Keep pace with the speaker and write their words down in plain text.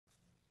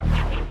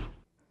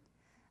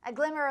A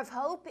glimmer of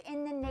hope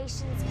in the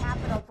nation's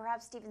capital.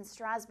 Perhaps Steven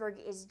Strasburg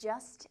is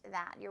just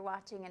that. You're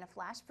watching In a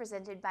Flash,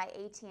 presented by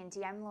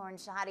AT&T. I'm Lauren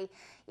Shahadi.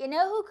 You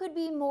know who could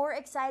be more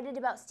excited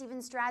about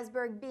Steven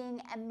Strasburg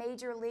being a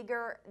major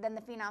leaguer than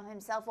the phenom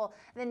himself? Well,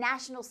 the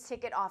Nationals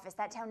ticket office.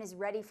 That town is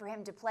ready for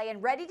him to play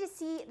and ready to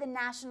see the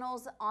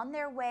Nationals on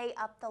their way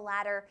up the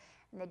ladder.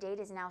 And the date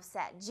is now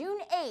set. June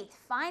 8th,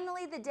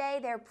 finally the day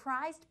their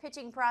prized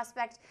pitching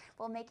prospect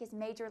will make his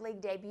major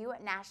league debut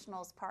at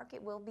Nationals Park.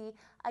 It will be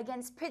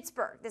against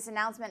Pittsburgh. This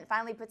announcement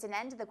finally puts an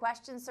end to the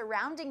questions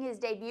surrounding his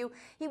debut.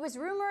 He was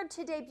rumored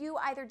to debut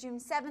either June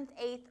 7th,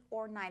 8th,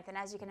 or 9th. And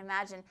as you can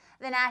imagine,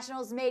 the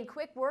Nationals made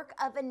quick work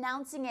of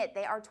announcing it.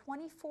 They are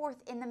 24th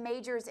in the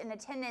majors in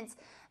attendance,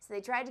 so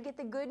they tried to get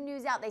the good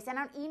news out. They sent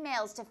out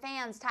emails to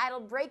fans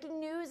titled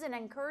 "Breaking News" and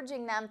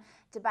encouraging them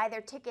to buy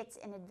their tickets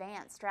in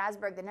advance.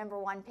 Strasburg, the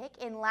 #1 pick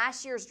in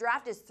last year's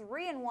draft, is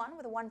 3-1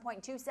 with a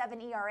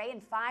 1.27 ERA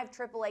and 5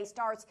 AAA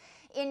starts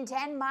in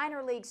 10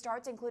 minor league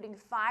starts, including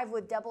 5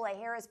 with AA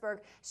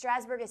Harrisburg.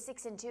 Strasburg is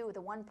 6-2 with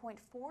a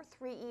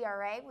 1.43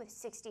 ERA with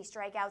 60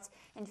 strikeouts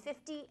in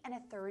 50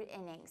 1/3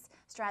 innings.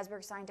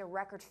 Strasburg signed a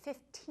record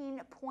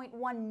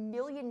 $15.1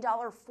 million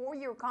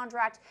 4-year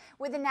contract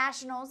with the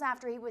Nationals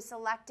after he was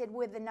selected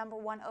with the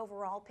 #1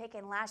 overall pick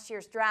in last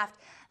year's draft.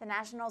 The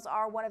Nationals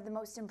are one of the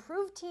most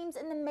improved teams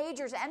in the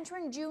majors,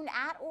 entering June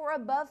at or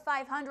above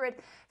 500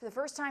 for the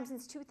first time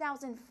since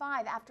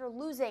 2005 after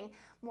losing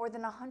more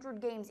than 100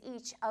 games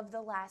each of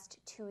the last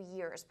 2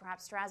 years.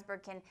 Perhaps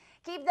Strasburg can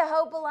keep the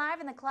hope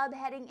alive and the club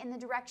heading in the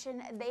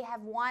direction they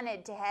have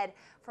wanted to head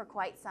for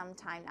quite some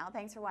time now.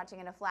 Thanks for watching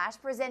In a Flash,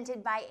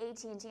 presented by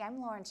AT&T.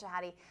 I'm Lauren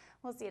Shahadi.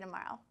 We'll see you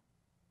tomorrow.